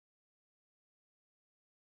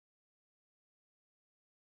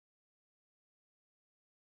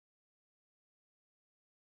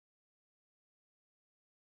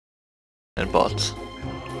and bots.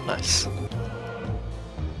 Nice.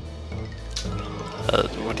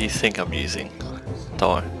 What do you think I'm using?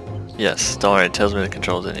 Don't worry. Yes, don't worry, it tells me the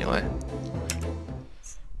controls anyway.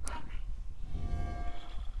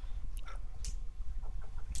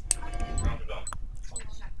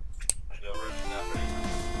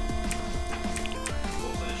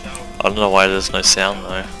 I don't know why there's no sound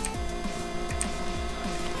though.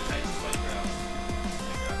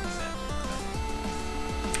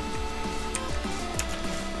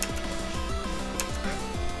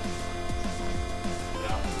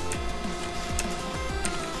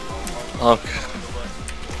 Okay.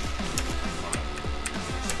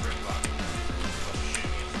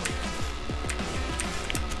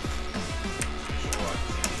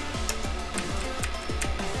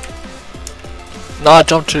 No, I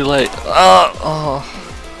jumped too late. Oh,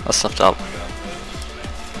 I stuffed up.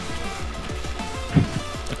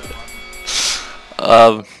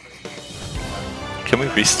 Can we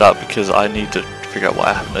restart because I need to figure out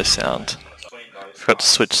why I have no sound. I forgot to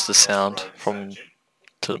switch the sound from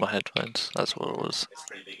to my headphones. That's what it was.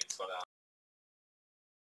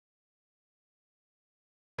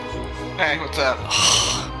 Hey, what's up?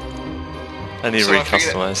 I need to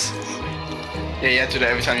recustomize. Yeah, you have to do that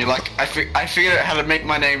every time you like. I figured out how to make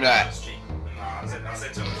my name that.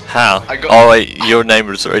 How? Oh wait, your name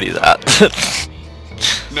was already that.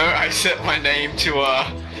 No, I set my name to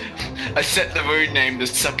I set the moon name to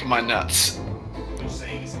Suck My Nuts.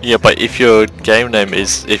 Yeah, but if your game name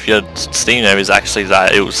is, if your Steam name is actually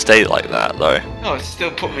that, it will stay like that though. No, it still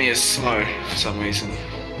put me as Smo for some reason.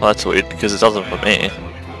 Well, that's weird because it doesn't for me.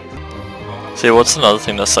 See, what's another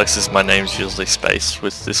thing that sucks is my name's usually spaced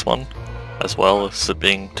with this one, as well as it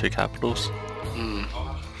being 2 capitals.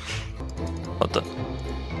 What the?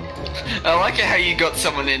 I like it how you got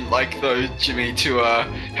someone in like though, Jimmy, to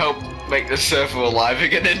help make the server alive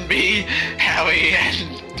again and me, Howie,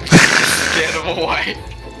 and scared him away.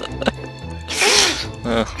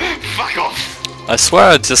 Fuck off! I swear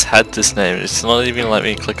I just had this name, it's not even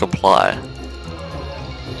letting me click apply.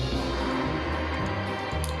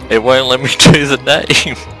 It won't let me do the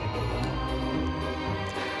name.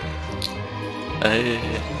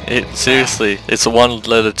 Seriously, it's 1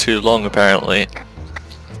 letter too long apparently.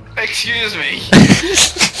 Excuse me.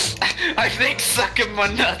 I think Sucking My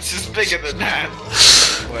Nuts is bigger than that.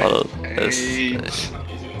 Wait,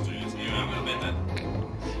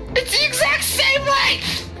 it's the exact same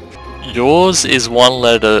length! Yours is 1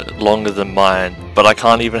 letter longer than mine, but I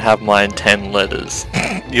can't even have mine 10 letters.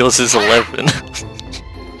 Yours is 11.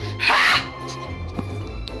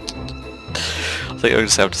 I think I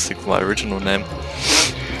just have to stick with my original name.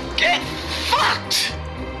 Get fucked!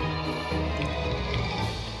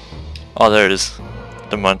 Oh, there it is.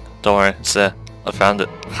 Never mind. Don't worry, it's there. I found it.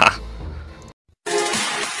 Ha!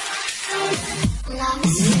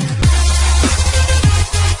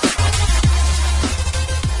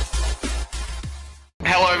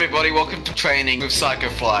 Hello everybody, welcome to training with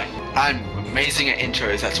Psychofly. I'm amazing at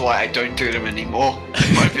intros, that's why I don't do them anymore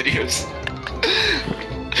in my videos.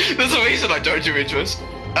 There's a reason I don't do intros.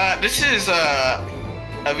 This is a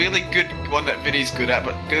really good one that Vinny's good at,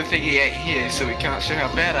 but good thing he ain't here so we can't show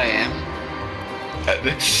how bad I am at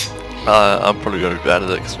this. I'm probably going to be bad at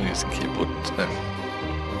it because I'm using keyboard. So.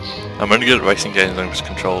 I'm only good at racing games with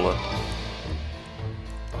controller.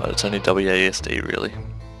 But it's only WASD really.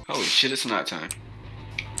 Holy shit, it's night time.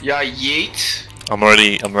 Yeah, yeet. I'm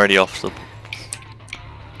already off the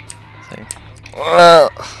thing.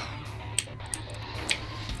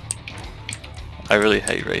 I really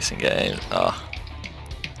hate racing games.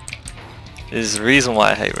 There's a reason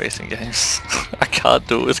why I hate racing games. I can't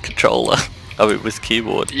do it with controller. I mean with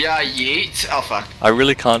keyboard. Yeah, yeet. Oh fuck. I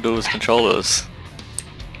really can't do it with controllers.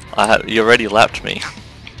 You already lapped me.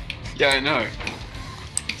 Yeah, I know.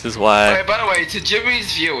 This is why. Okay, by the way, to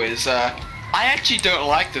Jimmy's viewers, I actually don't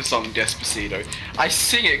like the song Despacito. I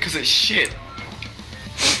sing it because it's shit.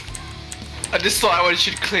 I just thought I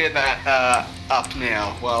should clear that up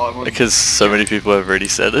now. Well, because so many people have already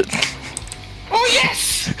said it. Oh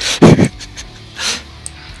yes!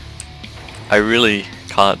 I really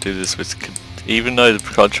can't do this with, even though the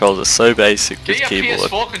controls are so basic with Get your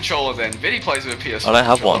keyboard. PS4 controller then. Vinny plays with a PS4. I don't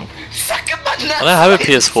have one. Suck my nuts! I don't have a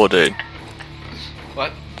PS4, dude.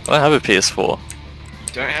 What? I don't have a PS4.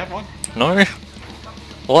 You don't have one? No.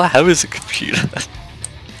 All I have is a computer.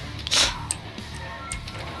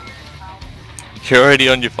 You're already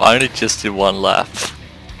on your phone, it just did 1 lap.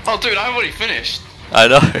 Oh dude, I've already finished. I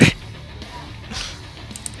know.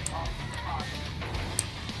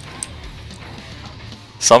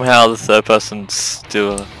 Somehow the third person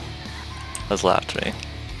still has lapped me.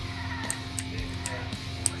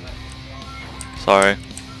 Sorry.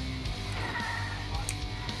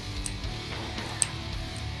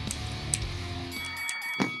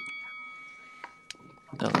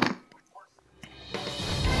 No.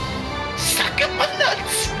 Suck up my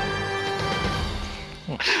nuts!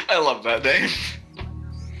 I love that name.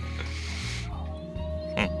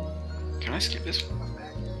 Can I skip this one?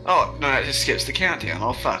 Oh, no, it just skips the countdown.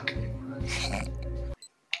 Oh, fuck.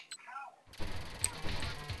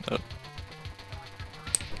 Oh.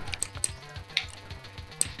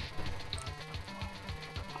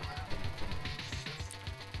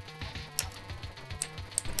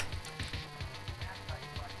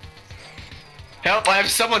 Help, I have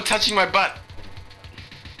someone touching my butt.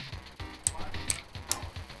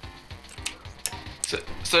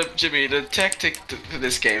 So Jimmy, the tactic for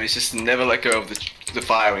this game is just never let go of the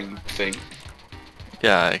firing thing.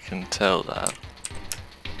 Yeah, I can tell that.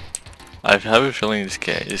 I have a feeling this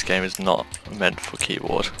game is not meant for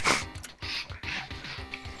keyboard.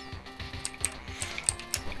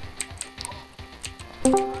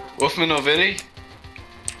 Wolfman or Vinny?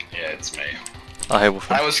 Yeah, it's me. Oh, hey,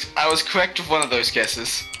 Wolfen. I was correct with one of those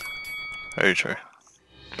guesses. Very true.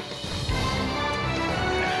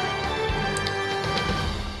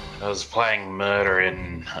 I was playing Murder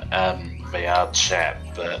in VR chat,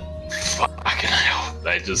 but fucking hell,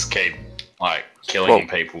 they just keep like killing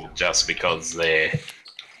people just because they're.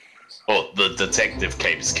 Well, the detective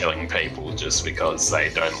keeps killing people just because they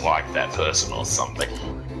don't like that person or something.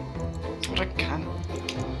 What a cunt.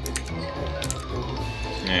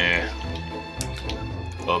 Yeah.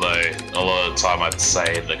 Although a lot of the time I'd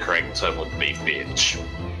say the correct term would be bitch.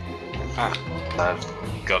 Ah. I've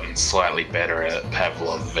gotten slightly better at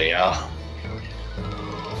Pavlov VR.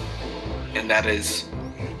 And that is...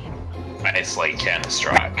 Basically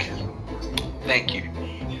Counter-Strike. Thank you.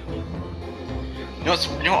 You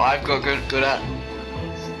know what I've got good at?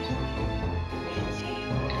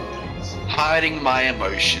 Hiding my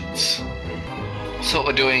emotions. That's what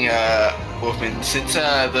we're doing, Wolfman. Since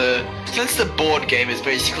the board game is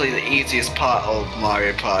basically the easiest part of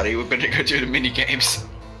Mario Party, we're gonna go do the mini games.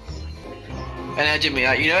 And now, Jimmy,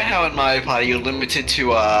 you know how in Mario Party you're limited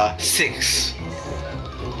to 6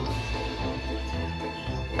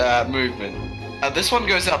 movement. This one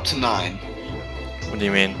goes up to 9. What do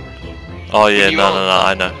you mean? Oh yeah, no,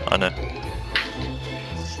 I know.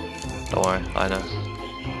 Don't worry, I know.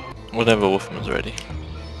 Whenever Wolfman's ready.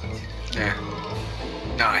 Yeah.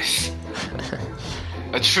 Nice.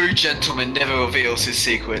 A true gentleman never reveals his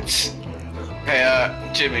secrets.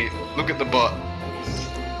 Hey, Jimmy, look at the bot.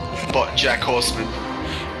 Bot Jack Horseman.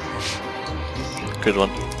 Good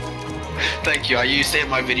one. Thank you, I used it in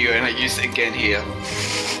my video and I used it again here.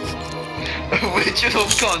 Original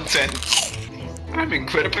content. I'm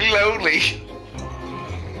incredibly lonely.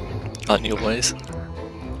 Aren't you always?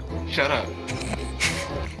 Shut up.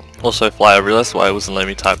 Also, Fly, I realised why it wasn't letting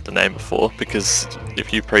me type the name before, because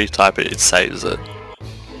if you pre-type it, it saves it.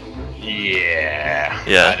 Yeah.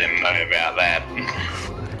 Yeah. I didn't know about that.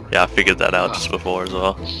 Yeah, I figured that out just before as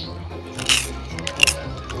well.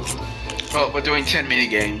 Well, we're doing 10 mini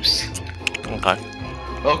games. Okay.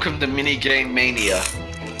 Welcome to Minigame Mania.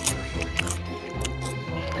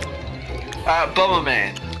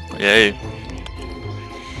 Bomberman. Yay.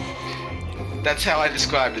 That's how I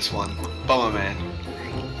describe this one. Bomberman.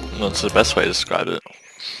 That's the best way to describe it.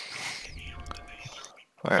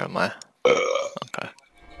 Where am I? Okay.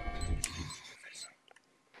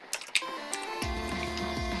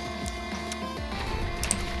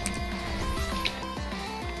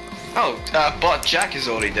 Oh, Bot Jack is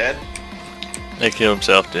already dead. He killed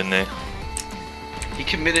himself, didn't he? He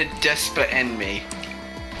committed Despa and me.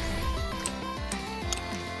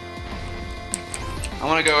 I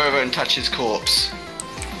want to go over and touch his corpse.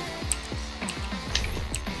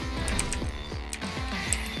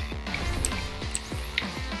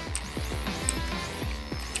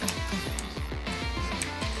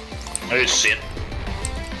 Oh shit.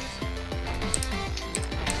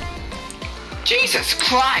 Jesus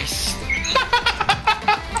Christ!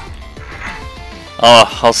 Oh,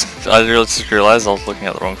 I just realised I was looking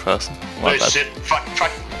at the wrong person. My Oh bad. shit. Fuck.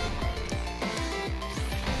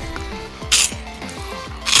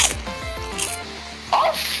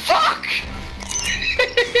 Oh fuck!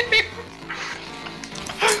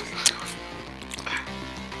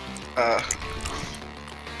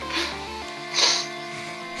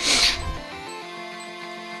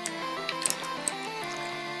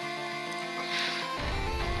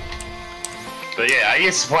 But yeah, I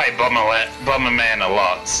used to play Bomberman a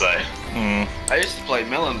lot, so... I used to play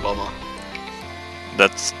Melon Bomber.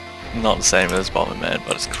 That's not the same as Bomberman,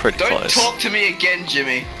 but it's pretty Don't close. talk to me again,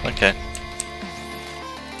 Jimmy. Okay.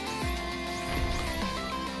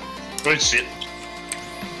 Oh shit.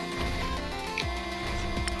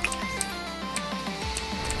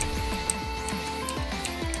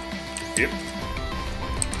 Yep.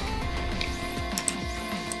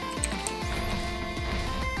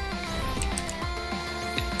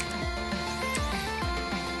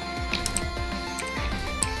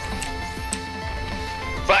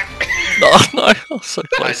 Fuck! Oh no, I was so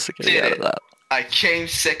close to getting out of that. I came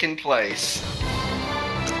second place.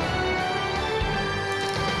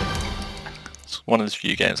 It's one of the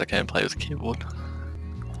few games I can play with a keyboard.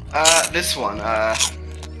 This one,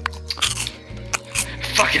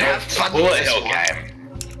 fucking have fun with Bullet this hell one. game.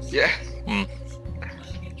 Yeah.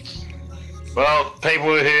 Well,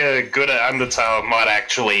 people who are good at Undertale might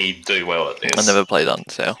actually do well at this. I never played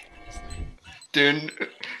Undertale. Dun,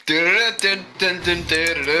 dun, dun, dun, dun, dun,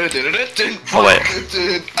 dun, dun, dun, dun, Oh wait,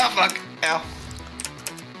 oh fuck, ow.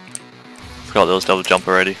 forgot there was double jump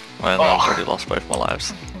already. And I've Oh. already lost both my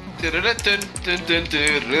lives. Dun, dun, dun, dun, dun, dun,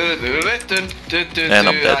 dun, dun, dun, dun, And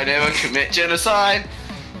I'm dead. I never commit genocide.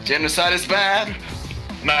 Genocide is bad.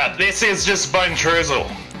 Nah, this is just bone truzzle.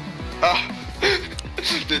 Oh.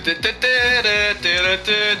 Dun, dun, dun, dun, dun, dun,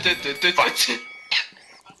 dun, dun, dun, dun, dun.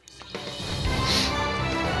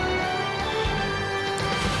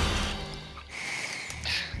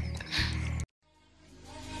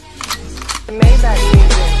 Maybach